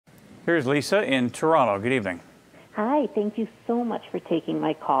Here's Lisa in Toronto. Good evening. Hi, thank you so much for taking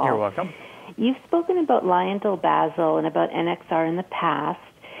my call. You're welcome. You've spoken about LyondellBasell and about NXR in the past,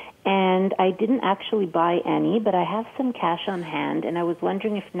 and I didn't actually buy any, but I have some cash on hand, and I was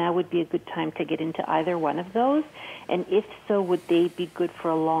wondering if now would be a good time to get into either one of those, and if so, would they be good for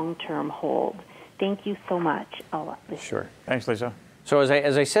a long-term hold? Thank you so much. Sure. Thanks, Lisa. So as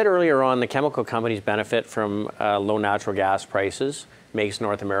I said earlier on, the chemical companies benefit from low natural gas prices, makes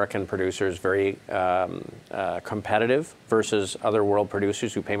North American producers very competitive versus other world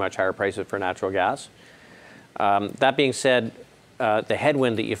producers who pay much higher prices for natural gas. That being said, the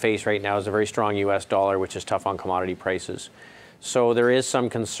headwind that you face right now is a very strong U.S. dollar, which is tough on commodity prices. So there is some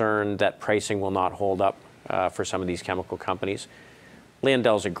concern that pricing will not hold up for some of these chemical companies.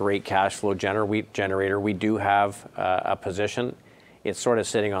 Lyondell's a great cash flow generator. We do have a position. It's sort of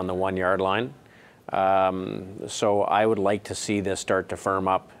sitting on the 1 yard line. So I would like to see this start to firm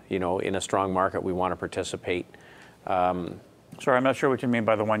up. You know, in a strong market, we want to participate. Sorry, I'm not sure what you mean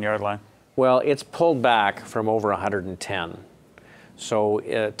by the 1 yard line. Well, it's pulled back from over 110.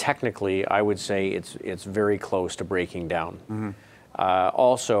 So technically, I would say it's very close to breaking down. Mm-hmm.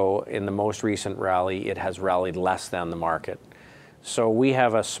 Also, in the most recent rally, it has rallied less than the market. So we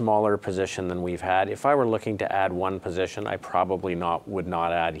have a smaller position than we've had. If I were looking to add one position, I probably would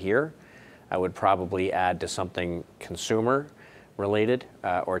not add here. I would probably add to something consumer related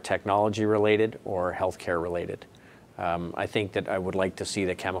or technology related or healthcare related. I think that I would like to see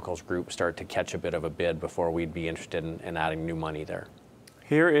the chemicals group start to catch a bit of a bid before we'd be interested in adding new money there.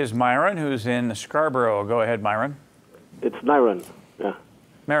 Here is Myron, who's in Scarborough. Go ahead, Myron. It's Myron, yeah.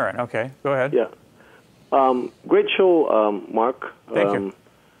 Myron, okay. Go ahead. Yeah. Great show, Mark. Thank you.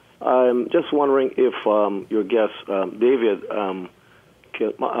 I'm just wondering if your guest, David,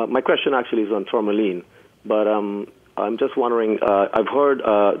 my question actually is on tourmaline, but I'm just wondering, I've heard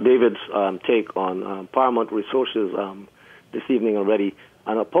David's take on Paramount Resources this evening already,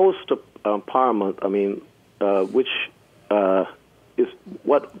 and opposed to Paramount, I mean, which is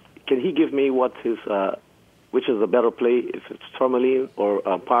what, can he give me what his, which is a better play, if it's tourmaline or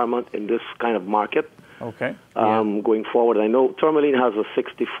Paramount in this kind of market? Okay. Going forward, I know tourmaline has a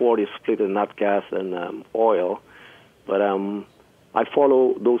 60-40 split in nat gas and oil, but I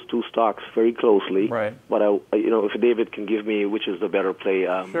follow those two stocks very closely. Right. But if David can give me which is the better play,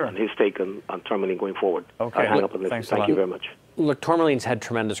 sure, and his take on tourmaline going forward. Okay. I'll hang up on this. Thank you very much. Look, tourmaline's had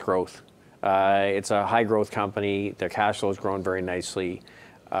tremendous growth. It's a high growth company. Their cash flow has grown very nicely.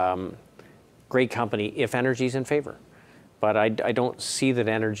 Great company if energy's in favor. But I don't see that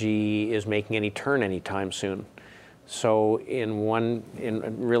energy is making any turn anytime soon. So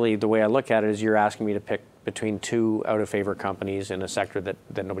really the way I look at it is you're asking me to pick between two out of favor companies in a sector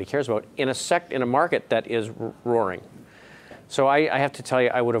that nobody cares about, in a market that is roaring. So I have to tell you,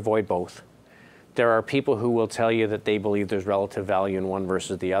 I would avoid both. There are people who will tell you that they believe there's relative value in one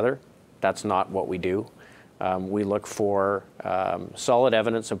versus the other. That's not what we do. We look for solid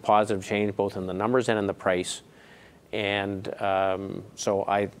evidence of positive change both in the numbers and in the price. And so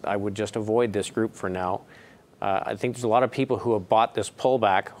I would just avoid this group for now. I think there's a lot of people who have bought this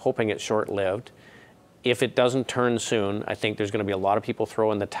pullback hoping it's short-lived. If it doesn't turn soon, I think there's going to be a lot of people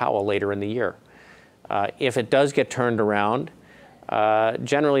throwing the towel later in the year. If it does get turned around,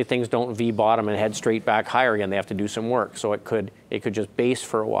 generally things don't V-bottom and head straight back higher again. They have to do some work. So it could just base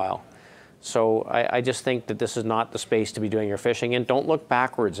for a while. So I just think that this is not the space to be doing your fishing in. Don't look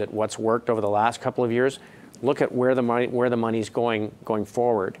backwards at what's worked over the last couple of years. Look at where the money's going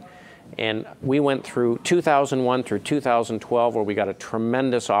forward. And we went through 2001 through 2012 where we got a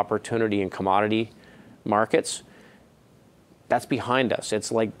tremendous opportunity in commodity markets. That's behind us.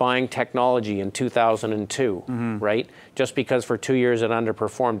 It's like buying technology in 2002, right? Just because for 2 years it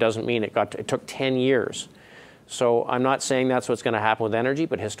underperformed doesn't mean it took 10 years. So I'm not saying that's what's going to happen with energy,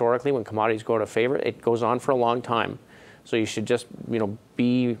 but historically when commodities go to favor, it goes on for a long time. So you should just,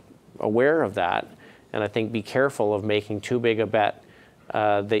 be aware of that. And I think be careful of making too big a bet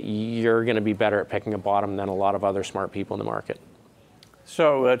that you're going to be better at picking a bottom than a lot of other smart people in the market.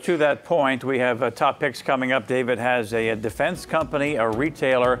 So to that point, we have top picks coming up. David has a defense company, a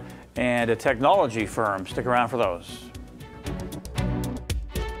retailer, and a technology firm. Stick around for those.